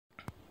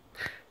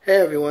Hey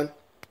everyone,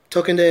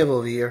 Token Dave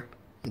over here.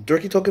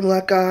 Dorky token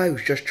black guy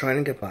who's just trying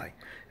to get by.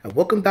 And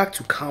welcome back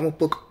to Comic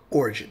Book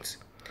Origins.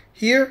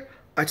 Here,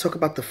 I talk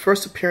about the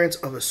first appearance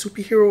of a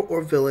superhero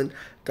or villain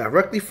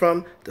directly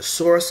from the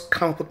source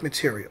comic book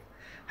material,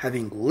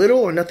 having little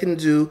or nothing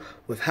to do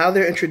with how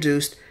they're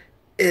introduced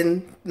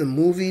in the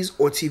movies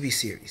or TV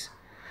series.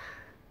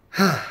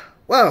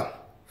 Well,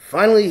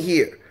 finally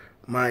here,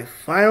 my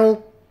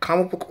final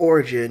comic book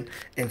origin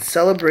in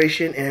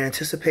celebration and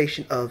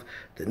anticipation of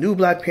the new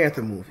Black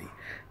Panther movie.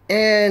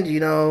 And,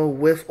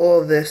 with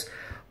all this,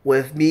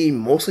 with me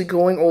mostly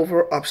going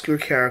over obscure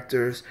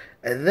characters,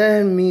 and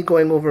then me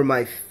going over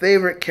my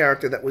favorite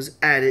character that was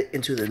added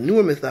into the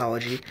newer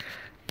mythology,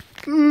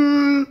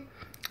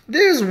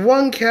 there's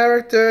one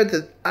character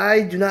that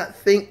I do not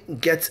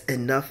think gets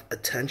enough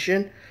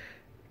attention.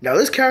 Now,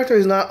 this character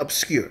is not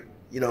obscure.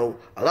 A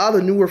lot of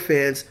the newer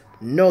fans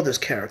know this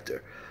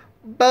character.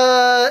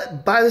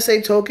 But by the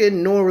same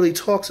token, no one really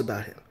talks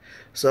about him.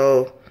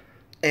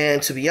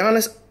 And to be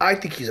honest, I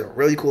think he's a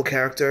really cool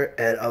character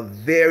and a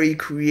very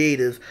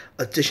creative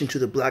addition to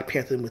the Black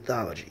Panther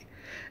mythology.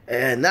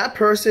 And that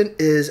person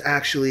is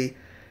actually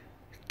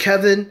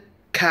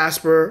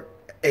Kasper,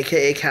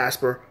 aka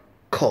Kasper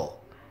Cole,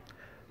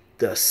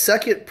 the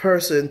second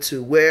person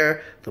to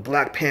wear the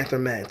Black Panther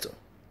mantle.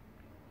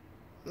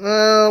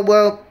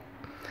 Well,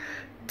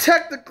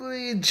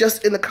 technically,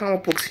 just in the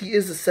comic books, he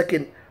is the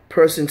second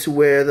person to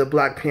wear the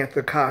Black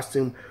Panther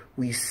costume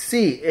we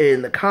see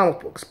in the comic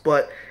books,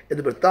 but in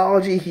the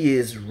mythology he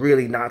is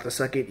really not the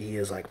second. He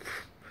is like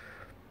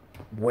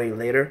way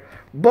later,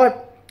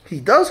 but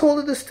he does hold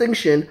the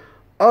distinction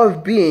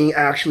of being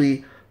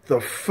actually the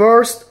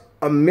first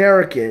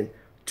American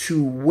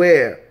to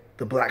wear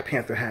the Black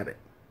Panther habit.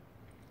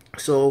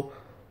 So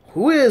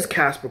who is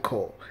Kasper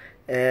Cole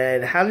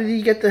and how did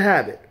he get the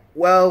habit?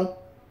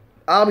 Well,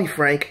 I'll be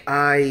frank,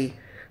 I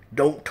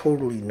don't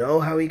totally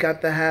know how he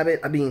got the habit.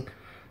 I mean,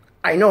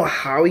 I know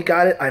how he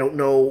got it. I don't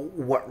know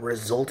what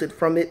resulted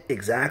from it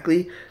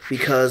exactly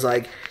because,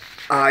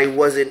 I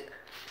wasn't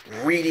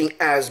reading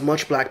as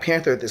much Black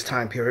Panther at this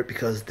time period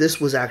because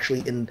this was actually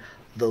in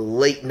the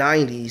late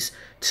 90s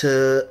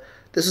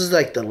this is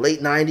like the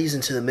late 90s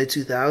into the mid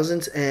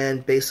 2000s,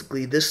 and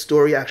basically this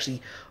story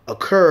actually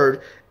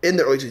occurred in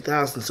the early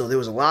 2000s, so there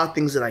was a lot of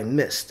things that I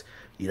missed,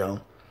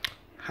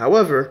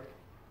 However,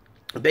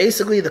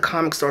 basically, the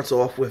comic starts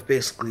off with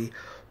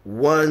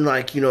one,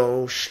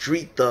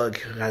 street thug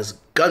who has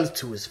guns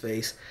to his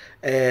face,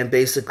 and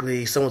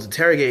basically someone's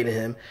interrogating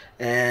him,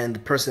 and the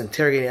person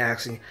interrogating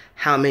asking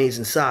how many's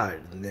inside,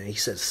 and then he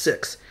says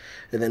 6.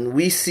 And then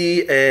we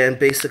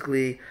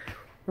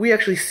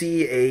actually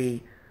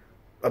see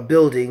a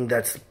building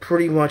that's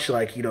pretty much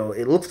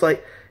it looks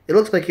like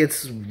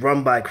it's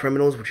run by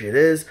criminals, which it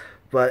is,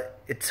 but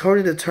it's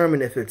hard to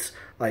determine if it's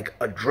like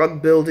a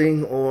drug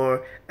building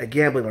or a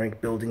gambling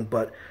rank building,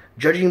 but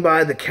judging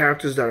by the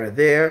characters that are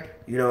there,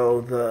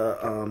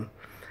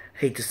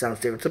 hate to sound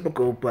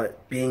stereotypical,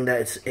 but being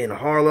that it's in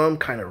Harlem,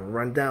 kind of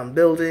rundown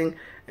building,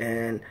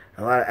 and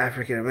a lot of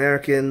African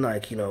American,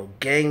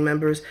 gang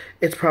members,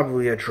 it's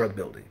probably a drug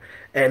building.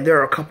 And there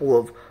are a couple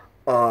of,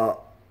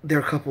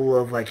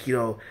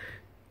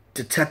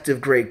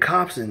 detective grade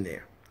cops in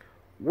there.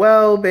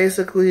 Well,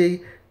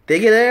 basically, they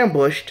get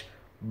ambushed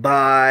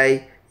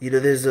by,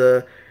 there's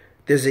an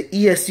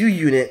ESU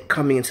unit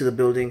coming into the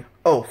building.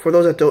 Oh, for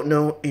those that don't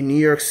know, in New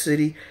York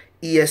City,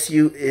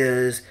 ESU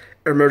is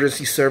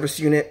Emergency Service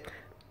Unit,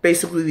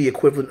 basically the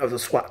equivalent of the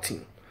SWAT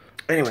team.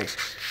 Anyway,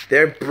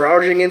 they're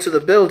barging into the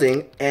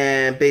building,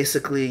 and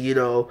basically,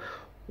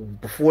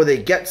 before they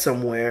get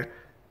somewhere,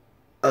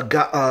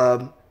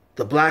 the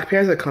Black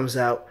Panther comes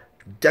out,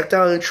 decked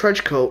out in a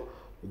trench coat,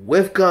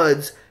 with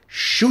guns,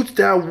 shoots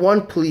down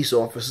one police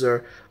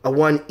officer,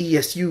 one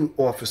ESU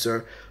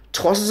officer,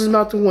 tosses him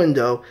out the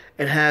window,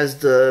 and has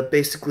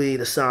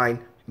the sign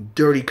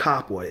 "Dirty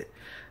Cop" on it.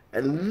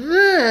 And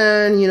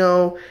then,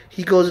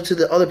 he goes into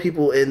the other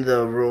people in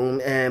the room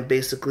and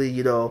basically,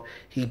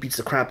 he beats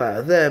the crap out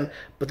of them.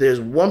 But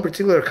there's one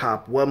particular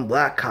cop, one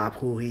black cop,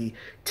 who he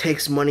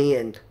takes money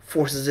and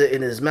forces it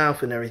in his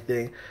mouth and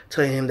everything,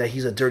 telling him that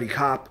he's a dirty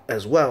cop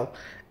as well.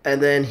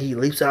 And then he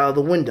leaps out of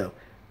the window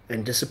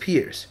and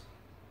disappears.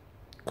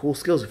 Cool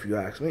skills, if you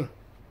ask me.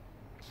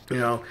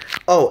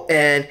 Oh,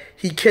 and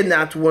he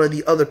kidnapped one of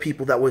the other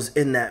people that was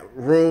in that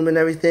room and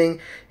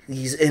everything.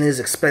 He's in his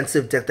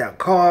expensive decked out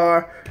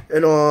car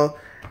and all,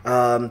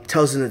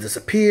 tells him to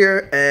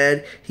disappear,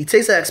 and he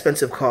takes that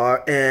expensive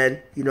car,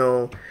 and,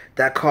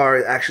 that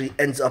car actually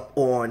ends up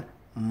on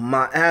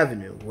Mott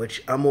Avenue,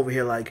 which I'm over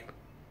here like,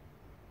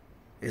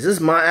 is this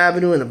Mott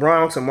Avenue in the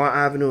Bronx or Mott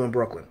Avenue in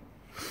Brooklyn?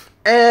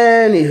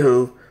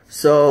 Anywho,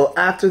 so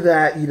after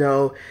that,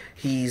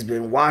 he's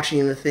been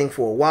watching the thing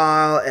for a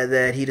while, and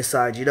then he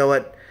decides,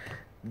 what,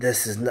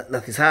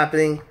 nothing's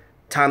happening,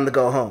 time to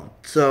go home.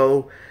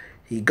 So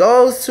he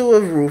goes to a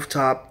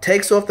rooftop,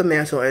 takes off the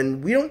mantle,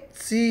 and we don't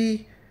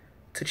see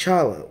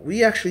T'Challa.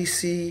 We actually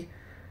see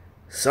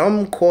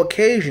some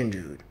Caucasian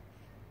dude.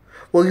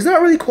 Well, he's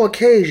not really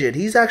Caucasian.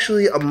 He's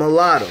actually a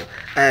mulatto,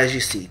 as you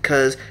see,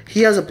 because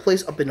he has a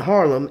place up in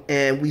Harlem,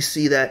 and we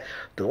see that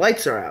the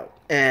lights are out.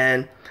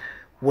 And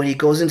when he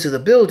goes into the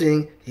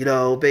building, you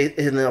know,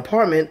 in the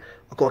apartment,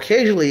 a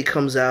Caucasian lady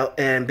comes out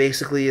and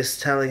basically is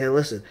telling him,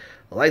 listen,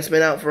 the lights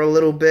been out for a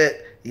little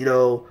bit, you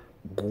know,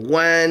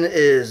 Gwen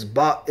is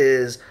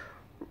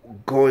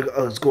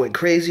going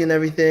crazy and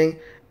everything.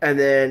 And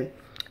then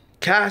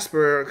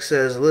Kasper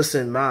says,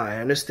 listen, Ma, I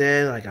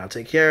understand, like, I'll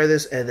take care of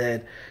this. And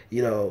then,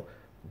 you know,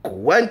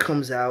 Gwen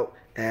comes out,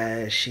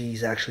 and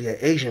she's actually an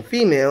Asian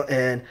female,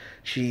 and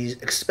she's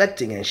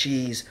expecting, and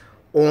she's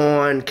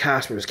on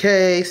Kasper's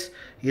case,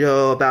 you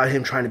know, about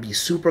him trying to be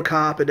super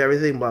cop and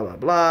everything, blah, blah,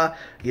 blah.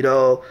 You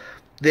know,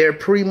 they're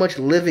pretty much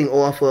living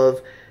off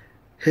of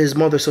his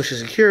mother's Social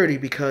Security,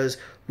 because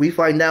we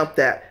find out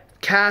that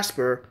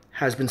Kasper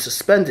has been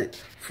suspended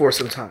for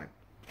some time,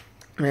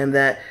 and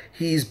that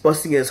he's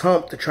busting his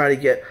hump to try to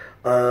get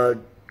a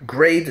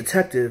great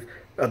detective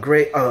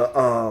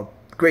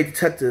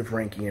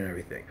ranking and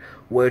everything,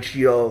 which,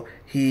 you know,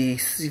 he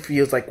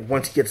feels like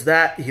once he gets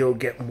that, he'll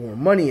get more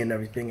money and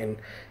everything, and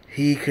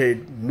he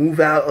could move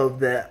out of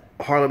that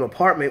Harlem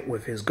apartment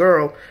with his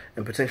girl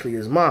and potentially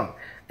his mom.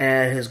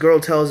 And his girl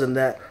tells him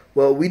that,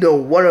 well, we know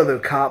one other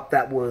cop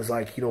that was,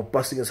 like, you know,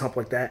 busting his hump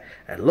like that,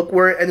 and look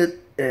where it ended,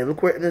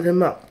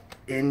 him up,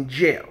 in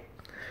jail.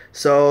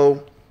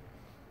 So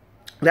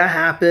that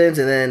happens,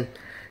 and then,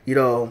 you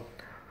know,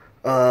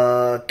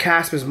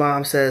 Kasper's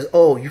mom says,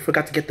 oh, you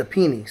forgot to get the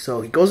peony.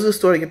 So he goes to the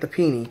store to get the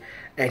peony,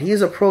 and he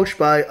is approached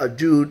by a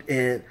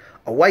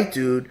white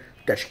dude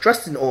that's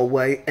dressed in all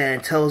white,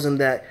 and tells him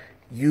that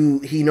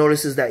he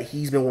notices that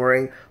he's been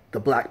wearing the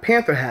Black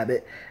Panther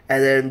habit.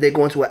 And then they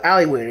go into an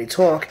alleyway and they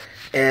talk,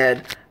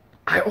 and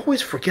I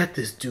always forget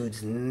this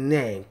dude's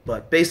name,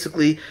 but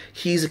basically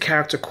he's a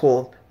character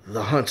called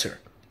the Hunter.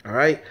 All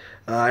right,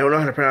 I don't know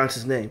how to pronounce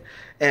his name,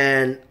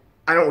 and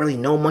I don't really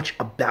know much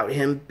about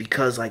him,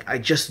 because, like, I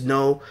just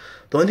know,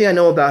 the only thing I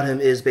know about him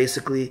is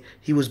basically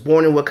he was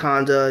born in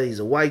Wakanda, he's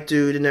a white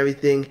dude and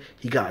everything,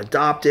 he got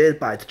adopted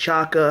by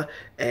T'Chaka,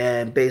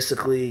 and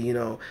basically, you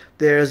know,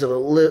 there's a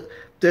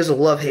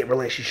love-hate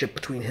relationship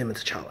between him and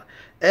T'Challa.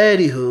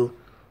 Anywho,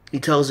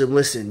 he tells him,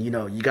 listen, you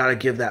know, you gotta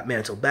give that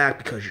mantle back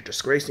because you're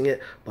disgracing it,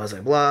 blah,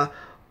 blah, blah,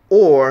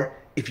 or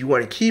if you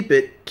want to keep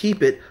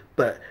it,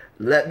 but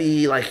let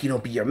me, like, you know,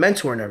 be your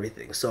mentor and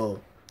everything.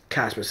 So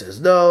Kasper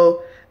says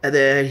no, and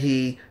then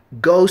he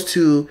goes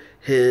to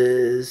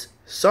his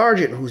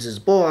sergeant, who's his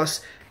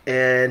boss,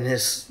 and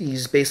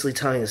he's basically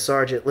telling his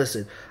sergeant,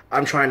 listen,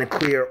 I'm trying to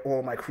clear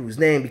all my crew's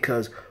name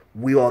because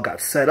we all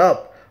got set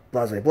up,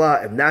 blah, blah, blah,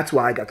 and that's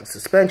why I got the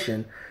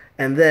suspension.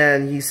 And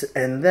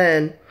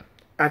then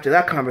after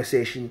that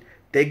conversation,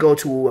 they go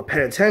to a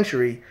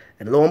penitentiary,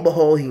 and lo and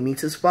behold, he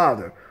meets his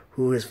father,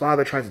 who his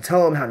father tries to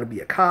tell him how to be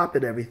a cop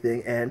and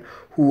everything, and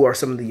who are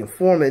some of the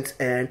informants,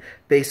 and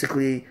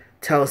basically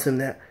tells him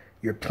that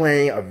you're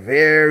playing a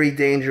very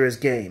dangerous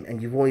game,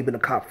 and you've only been a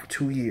cop for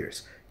 2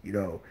 years. You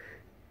know,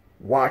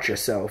 watch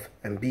yourself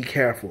and be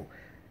careful,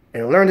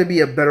 and learn to be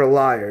a better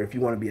liar if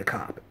you want to be a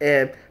cop.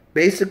 And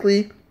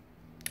basically,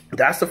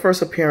 that's the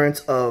first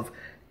appearance of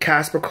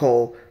Kasper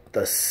Cole,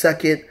 the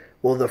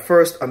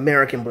first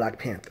American Black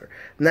Panther.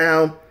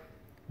 Now,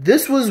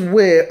 this was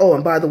where, oh,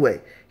 and by the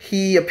way,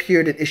 he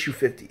appeared in issue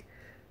 50.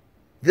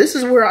 This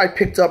is where I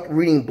picked up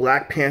reading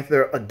Black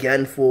Panther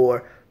again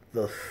for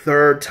the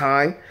third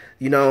time.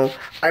 You know,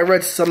 I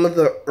read some of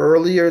the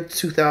earlier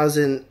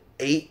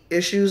 2008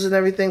 issues and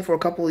everything for a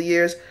couple of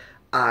years.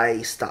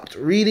 I stopped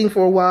reading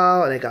for a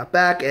while, and I got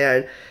back,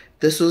 and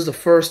this was the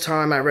first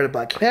time I read a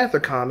Black Panther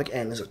comic,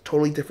 and it's a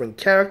totally different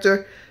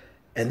character.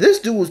 And this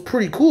dude was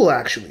pretty cool,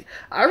 actually.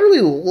 I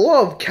really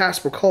love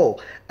Kasper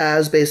Cole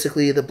as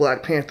basically the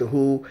Black Panther,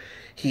 who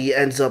he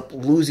ends up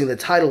losing the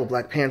title of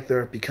Black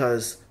Panther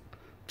because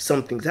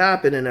some things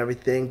happen and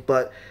everything.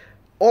 But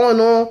all in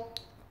all,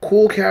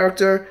 cool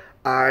character.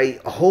 I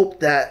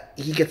hope that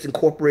he gets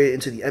incorporated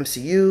into the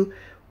MCU,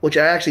 which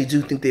I actually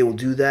do think they will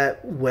do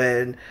that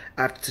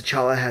after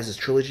T'Challa has his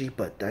trilogy,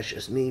 but that's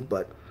just me.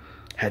 But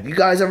have you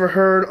guys ever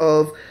heard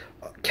of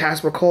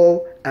Kasper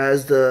Cole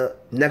as the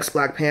next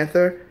Black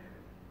Panther?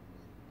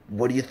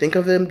 What do you think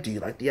of him? Do you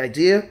like the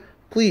idea?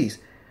 Please,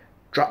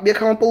 drop me a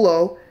comment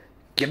below,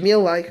 give me a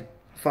like,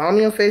 follow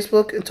me on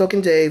Facebook and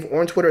Token Dave,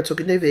 or on Twitter at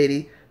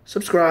TokenDave80,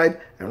 subscribe,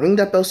 and ring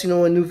that bell so you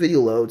know when a new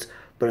video loads.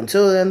 But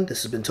until then,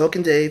 this has been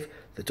Token Dave,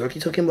 the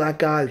dorky token black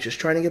guy who's just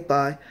trying to get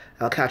by.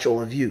 I'll catch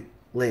all of you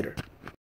later.